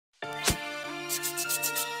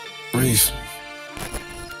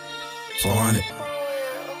Reefa400.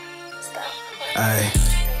 Ayy,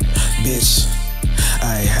 bitch.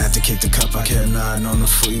 I had to kick the cup, I kept nodding on the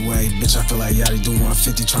freeway. Bitch, I feel like Yachty do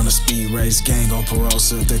 150 tryna speed race. Gang on parole,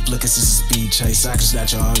 so if they flick us, it's a speed chase. I can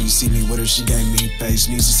snatch her all, you see me with her, she gave me face.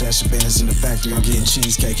 Needs to stash your bands in the factory, I'm getting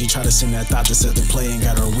cheesecake. You try to send that thought to set the play and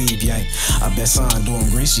got her weave yank. I bet Saan doing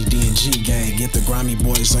greasy D&G gang. Get the grimy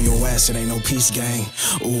boys on your ass, it ain't no peace gang.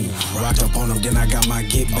 Ooh, rocked up on them, then I got my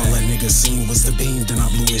get back. All that nigga seen was the beam, then I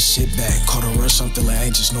blew his shit back. Caught a rush, I'm feeling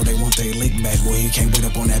anxious, know they want they lick back. Boy, you can't wait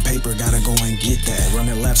up on that paper, gotta go and get that.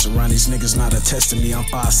 Running laps around these niggas, not a test to me. I'm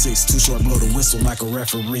 5'6", too short, blow the whistle like a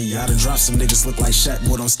referee. I done dropped some niggas, look like Shaq,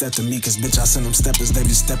 boy, don't step to me. Cause bitch, I send them steppers, they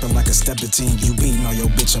be stepping like a stepper team. You beating on your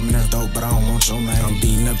bitch, I'm in her throat, but I don't want your name. I'm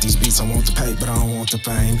beating up these beats, I want the pay, but I don't want the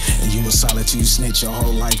fame. And you was solid till you snitch, your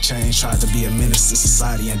whole life changed. Tried to be a menace to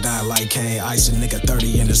society and die like Kane. Ice a nigga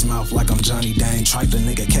 30 in his mouth like I'm Johnny Dane. Tried the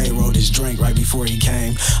nigga K, rolled his drink right before he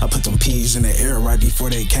came. I put them peas in the air right before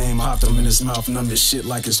they came. Hopped them in his mouth, numb his shit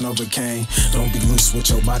like it's Novocaine. Don't be loose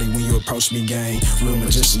with your body when you approach me, gang. Real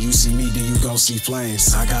magician, you see me, then you gon' see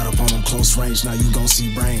flames. I got up on them close range, now you gon'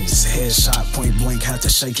 see brains. Headshot, point blank, had to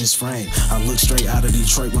shake his frame. I look straight out of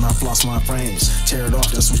Detroit when I floss my frames. Tear it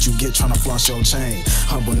off, that's what you get tryna floss your chain.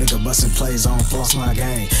 Humble nigga bustin' plays, I don't floss my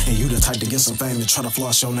game. And you the type to get some fame and try to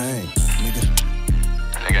floss your name, nigga.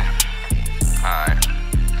 Nigga, alright.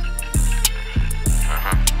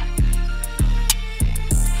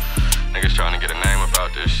 Niggas trying to get a name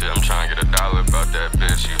about this shit. I'm trying to get a dollar about that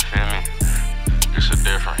bitch, you feel me? It's a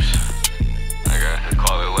difference. Nigga, they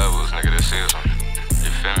call it levels, nigga, this is them.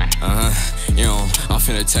 You feel me? You know, I'm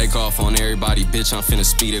finna take off on everybody, bitch, I'm finna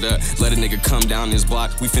speed it up. Let a nigga come down this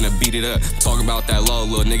block, we finna beat it up. Talking about that low,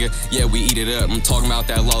 little nigga, yeah, we eat it up. I'm talking about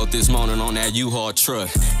that low this morning on that U-Haul truck.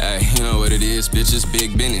 Hey, you know what it is, bitch, it's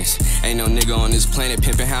big business. Ain't no nigga on this planet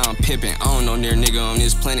pimping how I'm pimping. I don't know near nigga on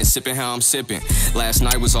this planet sipping how I'm sipping. Last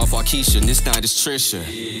night was off Keisha, and this night is Trisha.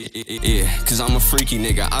 Yeah, cause I'm a freaky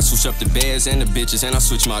nigga. I switch up the beds and the bitches, and I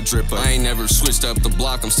switch my drip up. I ain't never switched up the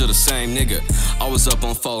block, I'm still the same nigga. I was up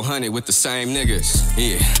on 400 with the same niggas.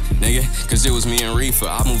 Yeah, nigga, cause it was me and Reefa.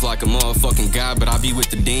 I move like a motherfucking god, but I be with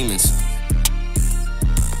the demons.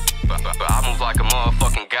 But I move like a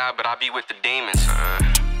motherfucking god, but I be with the demons.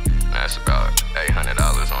 That's about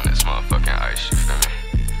 $800 on this motherfucking ice, you feel me?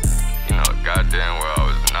 You know goddamn well I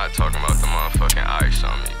was not talking about the motherfucking ice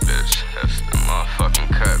on me, bitch. That's the motherfucking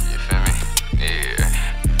cup, you feel me?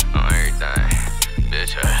 Yeah, on everything,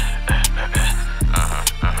 bitch.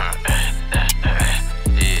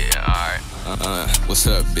 What's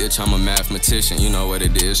up, bitch? I'm a mathematician. You know what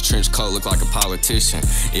it is. Trench coat look like a politician.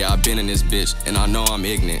 Yeah, I been in this bitch, and I know I'm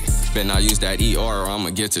ignorant. Better not use that ER or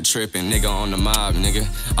I'ma get to tripping. Nigga on the mob, nigga.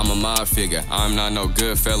 I'm a mob figure. I'm not no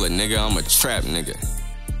good fella, nigga. I'm a trap, nigga.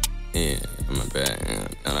 Yeah, I'm a bad,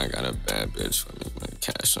 and I got a bad bitch with me, with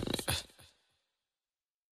cash on me.